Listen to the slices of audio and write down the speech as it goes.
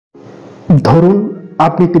ধরুন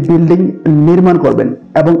আপনি একটি বিল্ডিং নির্মাণ করবেন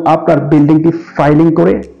এবং আপনার বিল্ডিংটি ফাইলিং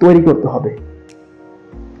করে তৈরি করতে হবে।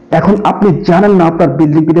 এখন আপনি জানেন না আপনার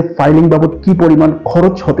বিল্ডিংটিতে ফাইলিং বাবদ কি পরিমাণ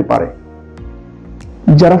খরচ হতে পারে।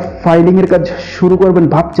 যারা ফাইলিং এর কাজ শুরু করবেন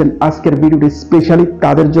ভাবছেন, আজকের ভিডিওটি স্পেশালি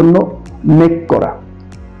তাদের জন্য মেক করা।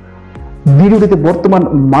 ভিডিওটিতে বর্তমান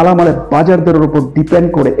মালামালের বাজার দরের উপর ডিপেন্ড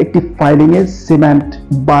করে একটি ফাইলিং এ সিমেন্ট,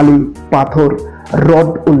 বালি, পাথর, রড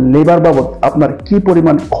ও লেবার বাবদ আপনার কি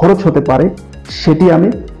পরিমাণ খরচ হতে পারে সেটি আমি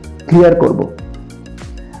ক্লিয়ার করব।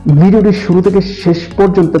 ভিডিওটি শুরু থেকে শেষ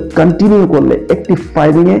পর্যন্ত কন্টিনিউ করলে একটি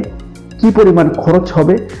ফাইলিং এ কি পরিমাণ খরচ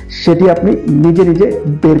হবে সেটি আপনি নিজে নিজে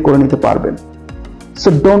বের করে নিতে পারবেন। So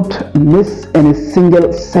don't miss any single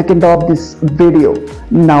second of this video.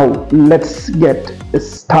 Now let's get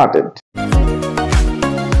started.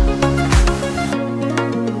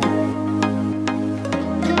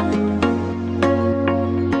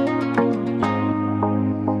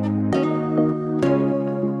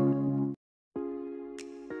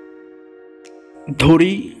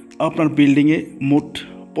 ধরি আপনার বিল্ডিংয়ে মোট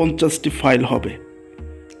 50টি ফাইল হবে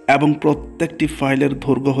এবং প্রত্যেকটি ফাইলের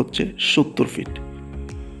দৈর্ঘ্য হচ্ছে 70 ফিট।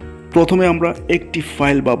 প্রথমে আমরা একটি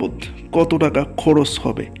ফাইল বাবদ কত টাকা খরচ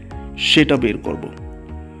হবে সেটা বের করব।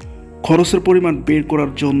 খরচের পরিমাণ বের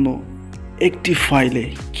করার জন্য একটি ফাইলে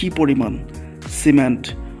কি পরিমাণ সিমেন্ট,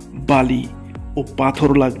 বালি ও পাথর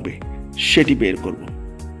লাগবে সেটি বের করব।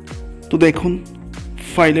 তো দেখুন,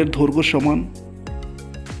 ফাইলের দৈর্ঘ্য সমান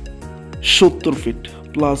 70 ফিট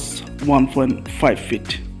প্লাস 1.5 ফিট।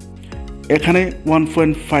 এখানে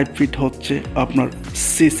 1.5 ফিট হচ্ছে আপনার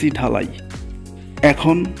সিসি ঢালাই।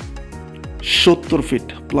 এখন 70 ফিট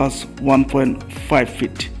প্লাস 1.5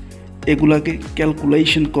 ফিট এগুলাকে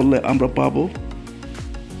ক্যালকুলেশন করলে আমরা পাবো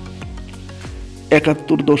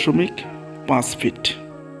 71.5 ফিট।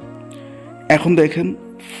 এখন দেখেন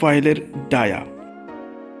ফাইলের ডায়া।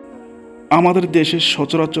 আমাদের দেশে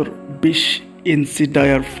সচরাচর 20 ইঞ্চি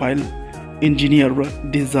ডায়ার ফাইল ইঞ্জিনিয়াররা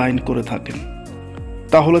ডিজাইন করে থাকেন।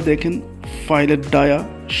 তাহলে দেখেন ফাইলের ডায়া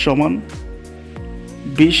সমান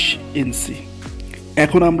 20 ইঞ্চি।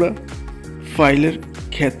 এখন আমরা ফাইলের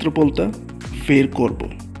ক্ষেত্রফলটা বের করব।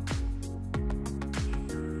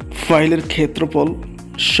 ফাইলের ক্ষেত্রফল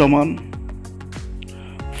সমান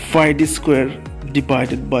 5 স্কোয়ার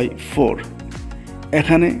ডিভাইডেড বাই 4।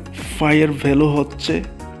 এখানে ফাইয়ের ভ্যালু হচ্ছে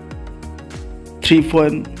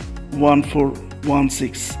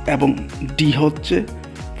 3.1416 এবং ডি হচ্ছে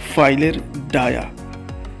ফাইলের ডায়া,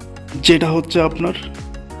 যেটা হচ্ছে আপনার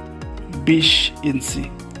 20 ইঞ্চি।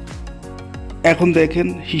 এখন দেখেন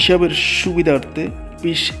হিসাবের সুবিধার্থে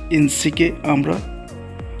 20 ইঞ্চিকে আমরা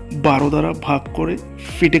 12 দ্বারা ভাগ করে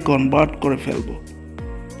ফিটে কনভার্ট করে ফেলব।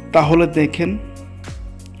 তাহলে দেখেন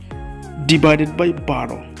ডিভাইডেড বাই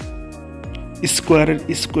 12, স্কোয়ারের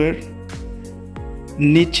স্কোয়ার,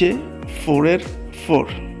 নিচে 4-এর 4।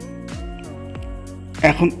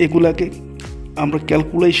 এখন এগুলাকে আমরা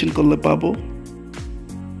ক্যালকুলেশন করলে পাবো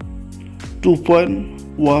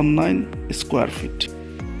 2.19 স্কোয়ার ফিট।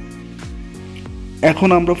 এখন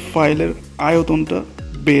আমরা ফাইলের আয়তনটা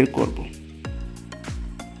বের করব।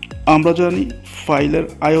 আমরা জানি ফাইলের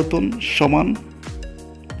আয়তন সমান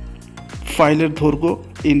ফাইলের দৈর্ঘ্য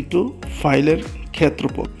ইনটু ফাইলের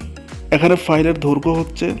ক্ষেত্রফল। এখানে ফাইলের দৈর্ঘ্য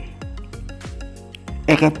হচ্ছে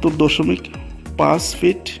 71.5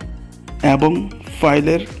 ফিট এবং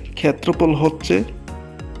ফাইলের ক্ষেত্রফল হচ্ছে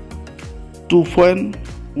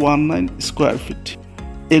 2.19 স্কোয়ার ফিট।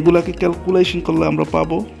 এগুলাকে ক্যালকুলেশন করলে আমরা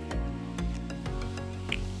পাবো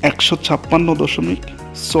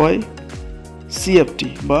 156.6 সিএফটি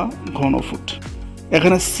বা ঘনফুট।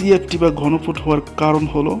 এখানে সিএফটি বা ঘনফুট হওয়ার কারণ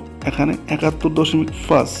হলো এখানে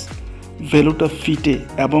 71.5 ভ্যালুটা ফিটে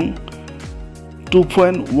এবং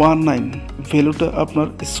 2.19 ভ্যালুটা আপনার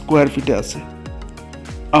স্কোয়ার ফিটে আছে।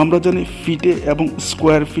 আমরা জানি ফিটে এবং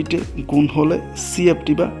স্কোয়ার ফিটে গুণ হলে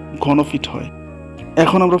সিএফটি বা ঘনফিট হয়।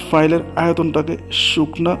 এখন আমরা ফাইলের আয়তনটাকে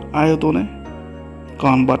শুকনা আয়তনে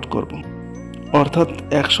কনভার্ট করব। অর্থাৎ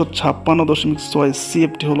 156.6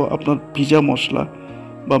 সিএফটি হলো আপনার ভিজা মশলা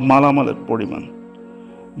বা মালামালের পরিমাণ।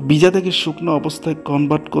 ভিজা থেকে শুকনো অবস্থায়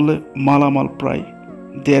কনভার্ট করলে মালামাল প্রায়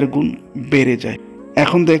 1.5 গুণ বেড়ে যায়।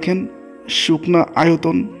 এখন দেখেন শুকনা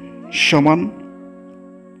আয়তন সমান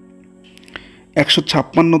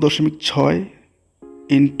 156.6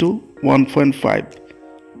 ইন্টু 1.5।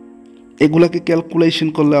 এগুলাকে ক্যালকুলেশন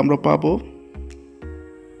করলে আমরা পাবো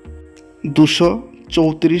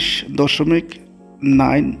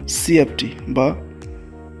 234.9 সিএফটি বা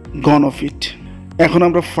ঘনফিট। এখন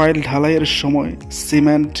আমরা ফাইল ঢালাইয়ের সময়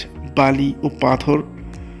সিমেন্ট, বালি ও পাথর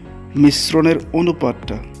মিশ্রণের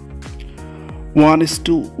অনুপাতটা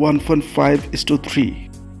 1:1.5:3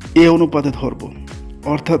 এই অনুপাতে ধরব।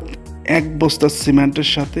 অর্থাৎ 1 বস্তা সিমেন্টের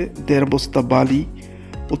সাথে 1.5 বস্তা বালি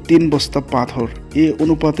ও 3 বস্তা পাথর এই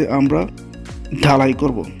অনুপাতে আমরা ঢালাই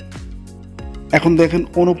করব। এখন দেখেন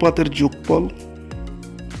অনুপাতের যোগফল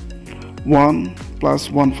 1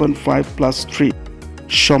 + 1.5 + 3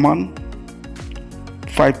 সমান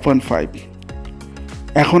 5.5।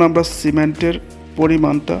 এখন আমরা সিমেন্টের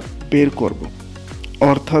পরিমাণটা বের করব,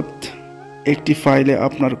 অর্থাৎ একটি ফাইলে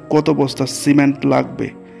আপনার কত বস্তা সিমেন্ট লাগবে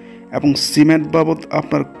এবং সিমেন্ট বাবদ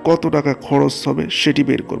আপনার কত টাকা খরচ হবে সেটি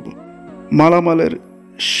বের করব। মালামালের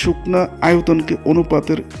শুকনা আয়তনকে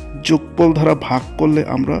অনুপাতের যোগফল দ্বারা ভাগ করলে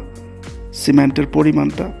আমরা সিমেন্টের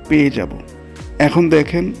পরিমাণটা পেয়ে যাব। এখন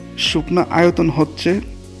দেখেন শুকনা আয়তন হচ্ছে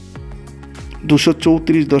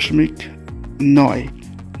 234.9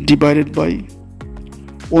 ডিভাইডেড বাই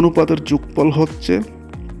অনুপাতের যোগফল হচ্ছে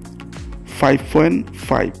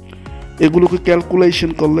 5.5। এগুলোকে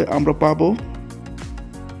ক্যালকুলেশন করলে আমরা পাবো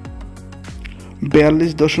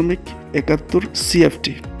 42.71 CFT।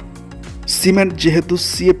 সিমেন্ট যেহেতু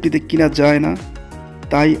CFTতে কিনা যায় না,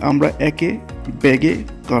 তাই আমরা একে ব্যাগে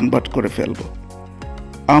কনভার্ট করে ফেলব।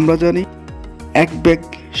 আমরা জানি 1 ব্যাগ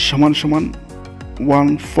সমান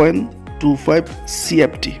 1.25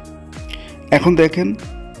 CFT। এখন দেখেন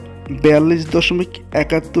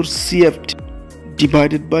 42.71 CFT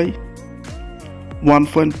ডিভাইডেড বাই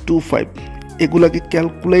 1.25, এগুলাকে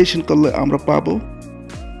ক্যালকুলেশন করলে আমরা পাবো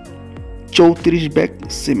 34 ব্যাগ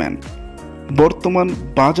সিমেন্ট। বর্তমান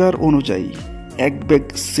বাজার অনুযায়ী 1 ব্যাগ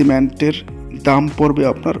সিমেন্টের দাম পড়বে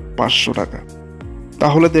আপনার 500 টাকা।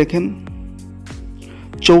 তাহলে দেখেন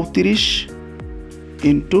 34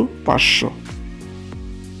 × 500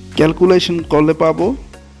 ক্যালকুলেশন করলে পাবো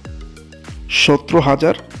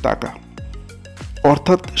 17,000 টাকা।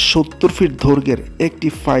 অর্থাৎ 70 ফিট দৈর্ঘ্যের একটি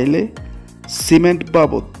ফাইলে সিমেন্ট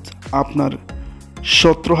বাবদ আপনার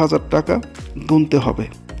 17,000 টাকা গুনতে হবে।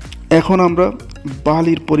 এখন আমরা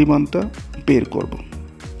বালির পরিমাণটা বের করব।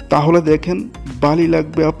 তাহলে দেখেন বালি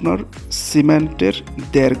লাগবে আপনার সিমেন্টের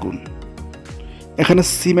 1.5 গুণ। এখানে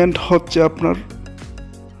সিমেন্ট হচ্ছে আপনার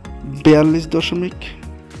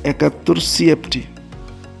 42.71 CFT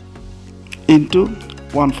ইন্টু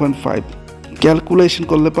 1.5 ক্যালকুলেশন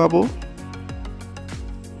করলে পাবো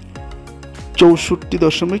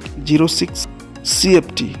 64.06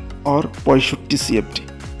 CFT और 65 CFT।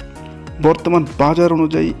 বর্তমান বাজার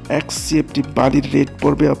অনুযায়ী 1 CFT বালির রেট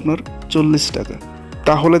পড়বে আপনার 40 টাকা।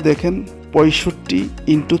 তাহলে দেখেন 65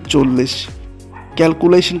 × 40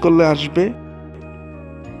 ক্যালকুলেশন করলে আসবে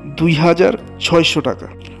 2,600 টাকা।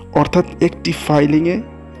 অর্থাৎ একটি ফাইলিংয়ে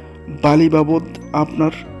বালি বাবদ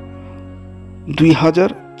আপনার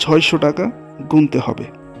 2,600 টাকা গুনতে হবে।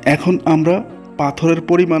 এখন আমরা পাথরের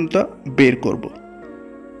পরিমাণটা বের করব।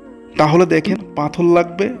 তাহলে দেখেন পাথর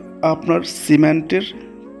লাগবে আপনার সিমেন্টের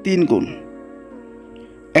 3 গুণ।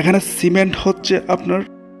 এখানে সিমেন্ট হচ্ছে আপনার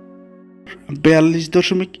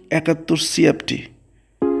 42.71 CFT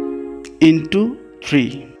ইন্টু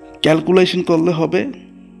 3 ক্যালকুলেশন করলে হবে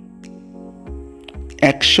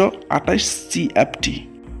 128 CFT।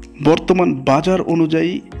 বর্তমান বাজার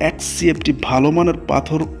অনুযায়ী 1 CFT ভালো মানের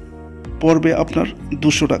পাথর পড়বে আপনার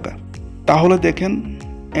 200 টাকা। তাহলে দেখেন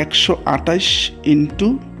 128 ×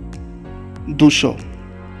 200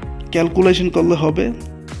 ক্যালকুলেশন করলে হবে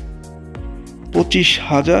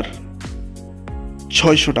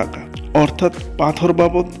 25,600 টাকা। অর্থাৎ পাথর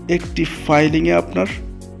বাবদ একটি ফাইলিংয়ে আপনার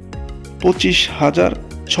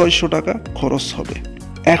 25,600 টাকা খরচ হবে।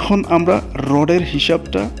 এখন আমরা রডের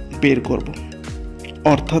হিসাবটা বের করব,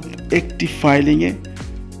 অর্থাৎ একটি ফাইলিংয়ে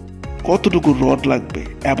কতটুকু রড লাগবে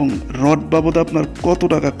এবং রড বাবদ আপনার কত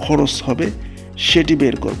টাকা খরচ হবে সেটি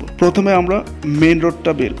বের করব। প্রথমে আমরা মেন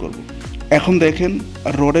রডটা বের করব। এখন দেখেন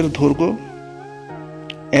রডের দৈর্ঘ্য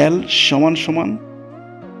L সমান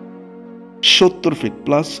 70 ফিট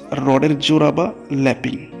প্লাস রডের জোড়া বা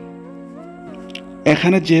ল্যাপিং।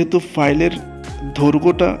 এখানে যেহেতু ফাইলের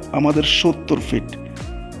দৈর্ঘ্যটা আমাদের 70 ফিট,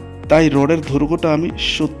 তাই রডের দৈর্ঘ্যটা আমি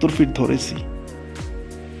 70 ফিট ধরেছি।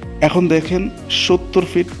 এখন দেখেন 70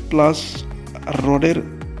 ফিট প্লাস রডের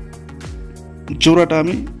জোড়াটা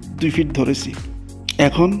আমি 2 ফিট ধরেছি।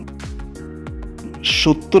 এখন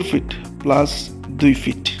 70 ফিট প্লাস 2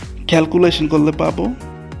 ফিট ক্যালকুলেশন করলে পাবো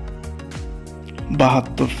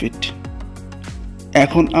 72 ফিট।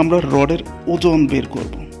 এখন আমরা রডের ওজন বের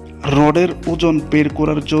করব। রডের ওজন বের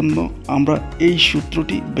করার জন্য আমরা এই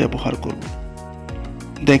সূত্রটি ব্যবহার করব।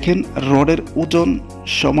 দেখেন রডের ওজন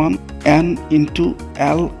সমান N ×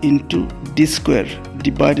 L × D²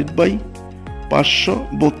 divided by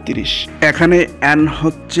 532। এখানে N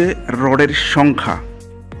হচ্ছে রডের সংখ্যা,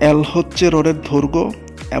 L হচ্ছে রডের দৈর্ঘ্য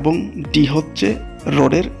এবং D হচ্ছে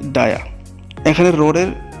রডের ডায়া। এখানে রডের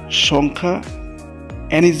সংখ্যা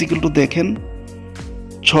N = দেখেন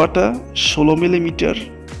 6টা 16 মিলিমিটার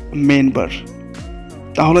মেন বার।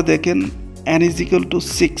 তাহলে দেখেন n is equal to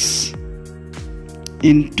 6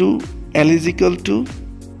 into L is equal to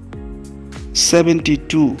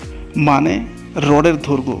 72 মানে রডের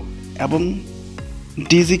দৈর্ঘ্য, এবং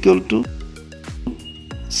D is equal to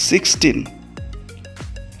 16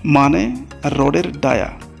 মানে রডের ডায়া।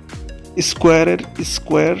 স্কোয়ারের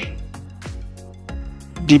স্কোয়ার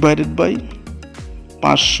ডিভাইডেড বাই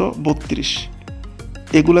 532,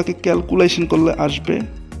 এগুলাকে ক্যালকুলেশন করলে আসবে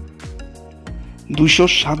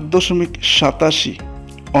 207.87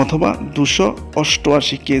 অথবা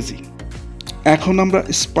 288 কেজি। এখন আমরা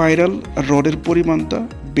স্পাইরাল রডের পরিমাণটা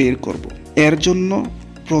বের করব। এর জন্য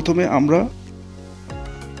প্রথমে আমরা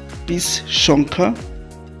পিস সংখ্যা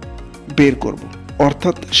বের করব,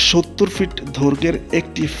 অর্থাৎ 70 ফিট দৈর্ঘ্যের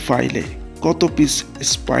একটি ফাইলে কত পিস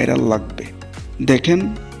স্পাইরাল লাগবে। দেখেন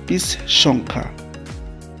পিস সংখ্যা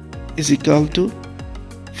ইজ ইকুয়াল টু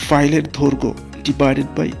ফাইলের দৈর্ঘ্য ডিভাইডেড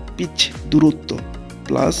বাই পিচ দূরত্ব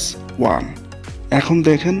প্লাস 1। এখন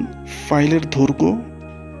দেখেন ফাইলের দৈর্ঘ্য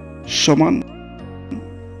সমান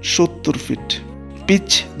 70 ফিট, পিচ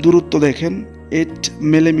দূরত্ব দেখেন 8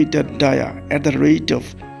 millimetre dia at the rate of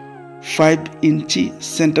 5 inch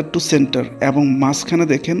centre two centre, এবং মাঝখানে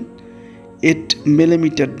দেখেন 8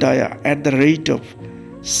 millimetre dia at the rate of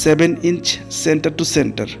 7 inch centre two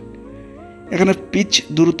centre. এখানে পিচ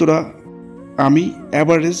দূরত্বটা আমি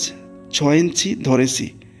অ্যাভারেজ 6 ইঞ্চি ধরেছি,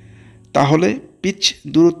 তাহলে পিচ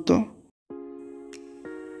দূরত্ব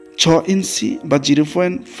 6 ইঞ্চি বা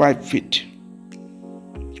 0.5 ফিট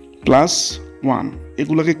প্লাস 1।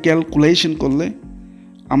 এগুলোকে ক্যালকুলেশন করলে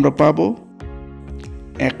আমরা পাবো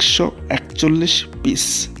 141 পিস।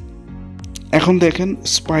 এখন দেখেন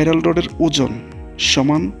স্পাইরাল রডের ওজন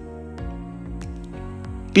সমান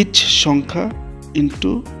পিচ সংখ্যা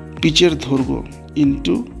ইন্টু পিচের দৈর্ঘ্য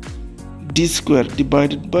into D square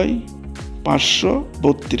divided by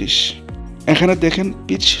 532। এখানে দেখেন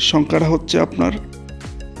পিচ সংখ্যাটা হচ্ছে আপনার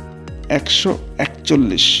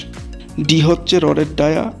 141, ডি হচ্ছে রডের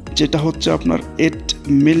ডায়া যেটা হচ্ছে আপনার 8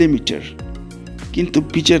 মিলিমিটার, কিন্তু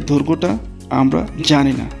পিচের দৈর্ঘ্যটা আমরা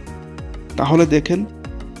জানি না। তাহলে দেখেন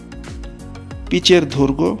পিচের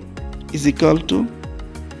দৈর্ঘ্য ইজ ইকুয়াল টু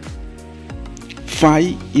 5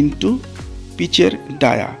 ইন্টু পিচের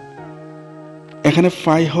ডায়া। এখানে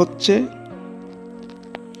 5 হচ্ছে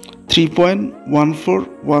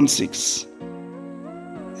 3.1416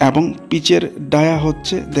 এবং পিচের ডায়া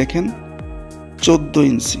হচ্ছে দেখেন 14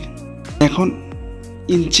 ইঞ্চি। এখন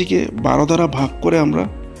ইঞ্চিকে 12 দ্বারা ভাগ করে আমরা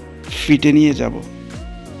ফিটে নিয়ে যাব।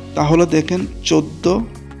 তাহলে দেখেন 14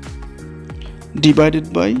 ডিভাইডেড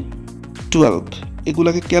বাই 12,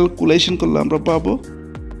 এগুলাকে ক্যালকুলেশন করলে আমরা পাবো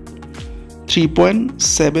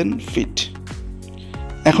 3.7 ফিট।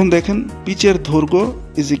 এখন দেখেন পিচের দৈর্ঘ্য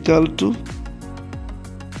is equal to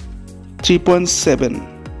 3.7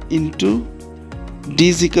 into D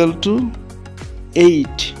is equal to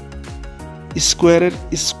 8 স্কোয়ারের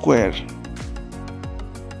স্কোয়ার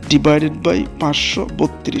ডিভাইডেড বাই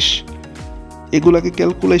 532, এগুলাকে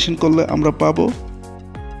ক্যালকুলেশন করলে আমরা পাবো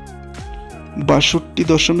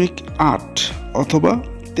 62.8 অথবা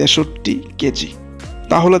 63 কেজি।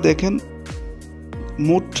 তাহলে দেখেন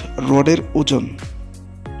মোট রডের ওজন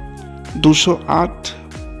 208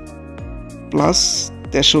 প্লাস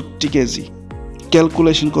 63 কেজি,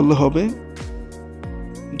 ক্যালকুলেশন করলে হবে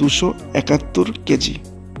 271 কেজি।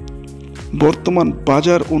 বর্তমান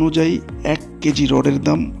বাজার অনুযায়ী 1 কেজি রডের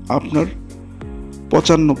দাম আপনার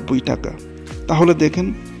 95 টাকা। তাহলে দেখেন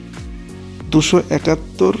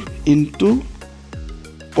 271 ইন্টু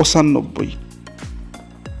 95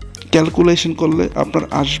 ক্যালকুলেশন করলে আপনার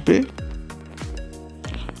আসবে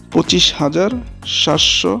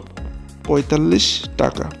 25,745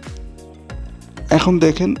 টাকা। এখন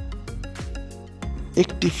দেখেন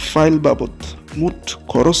একটি ফাইল বাবদ মোট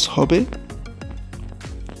খরচ হবে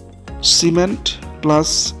সিমেন্ট প্লাস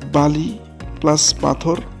বালি প্লাস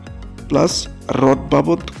পাথর প্লাস রড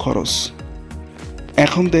বাবদ খরচ।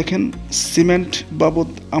 এখন দেখেন সিমেন্ট বাবদ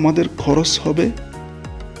আমাদের খরচ হবে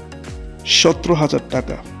 17,000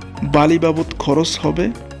 টাকা, বালি বাবদ খরচ হবে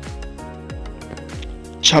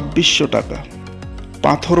 2600 টাকা,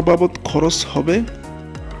 পাথর বাবদ খরচ হবে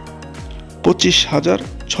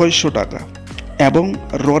 25,600 টাকা এবং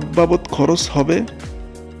রড বাবদ খরচ হবে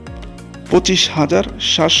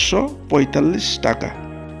 25,745 টাকা।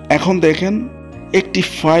 এখন দেখেন একটি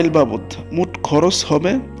ফাইল বাবদ মোট খরচ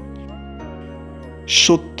হবে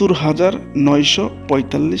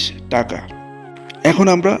 70,945 টাকা। এখন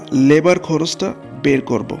আমরা লেবার খরচটা বের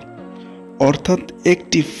করব, অর্থাৎ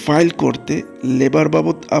একটি ফাইল করতে লেবার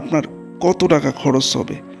বাবদ আপনার কত টাকা খরচ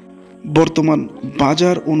হবে। বর্তমান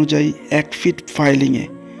বাজার অনুযায়ী 1 ফিট ফাইলিংয়ে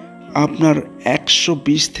আপনার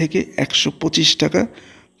 120 থেকে 125 টাকা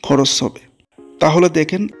খরচ হবে। তাহলে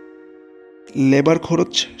দেখেন, লেবার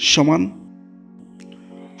খরচ সমান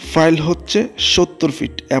ফাইল হচ্ছে 70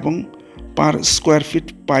 ফিট এবং পার স্কোয়ার ফিট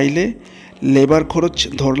পাইলে লেবার খরচ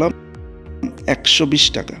ধরলাম 120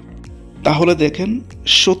 টাকা। তাহলে দেখেন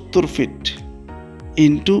 70 ফিট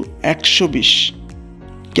ইন্টু 120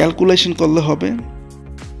 ক্যালকুলেশন করলে হবে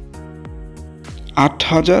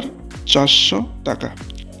 8,400 টাকা।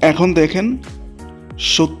 এখন দেখেন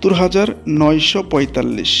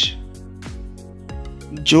 70,945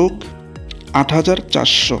 যোগ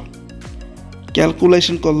 8,400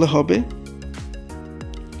 ক্যালকুলেশন করলে হবে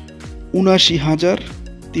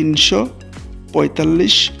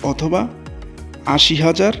 79,345 অথবা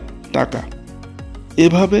 80,000 টাকা।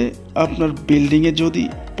 এভাবে আপনার বিল্ডিংয়ে যদি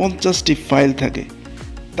 50টি ফাইল থাকে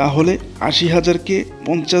তাহলে 80,000কে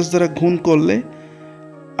 50 দ্বারা গুণ করলে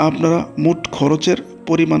আপনারা মোট খরচের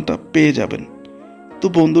পরিমাণটা পেয়ে যাবেন। তো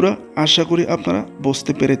বন্ধুরা, আশা করি আপনারা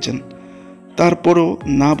বুঝতে পেরেছেন। তারপরেও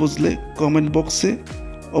না বুঝলে কমেন্ট বক্সে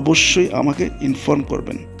অবশ্যই আমাকে ইনফর্ম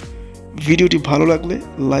করবেন। ভিডিওটি ভালো লাগলে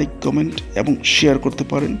লাইক, কমেন্ট এবং শেয়ার করতে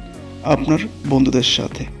পারেন আপনার বন্ধুদের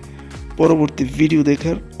সাথে। পরবর্তী ভিডিও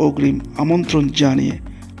দেখার অগ্রিম আমন্ত্রণ জানিয়ে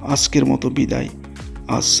আজকের মতো বিদায়।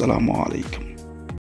 আসসালামু আলাইকুম।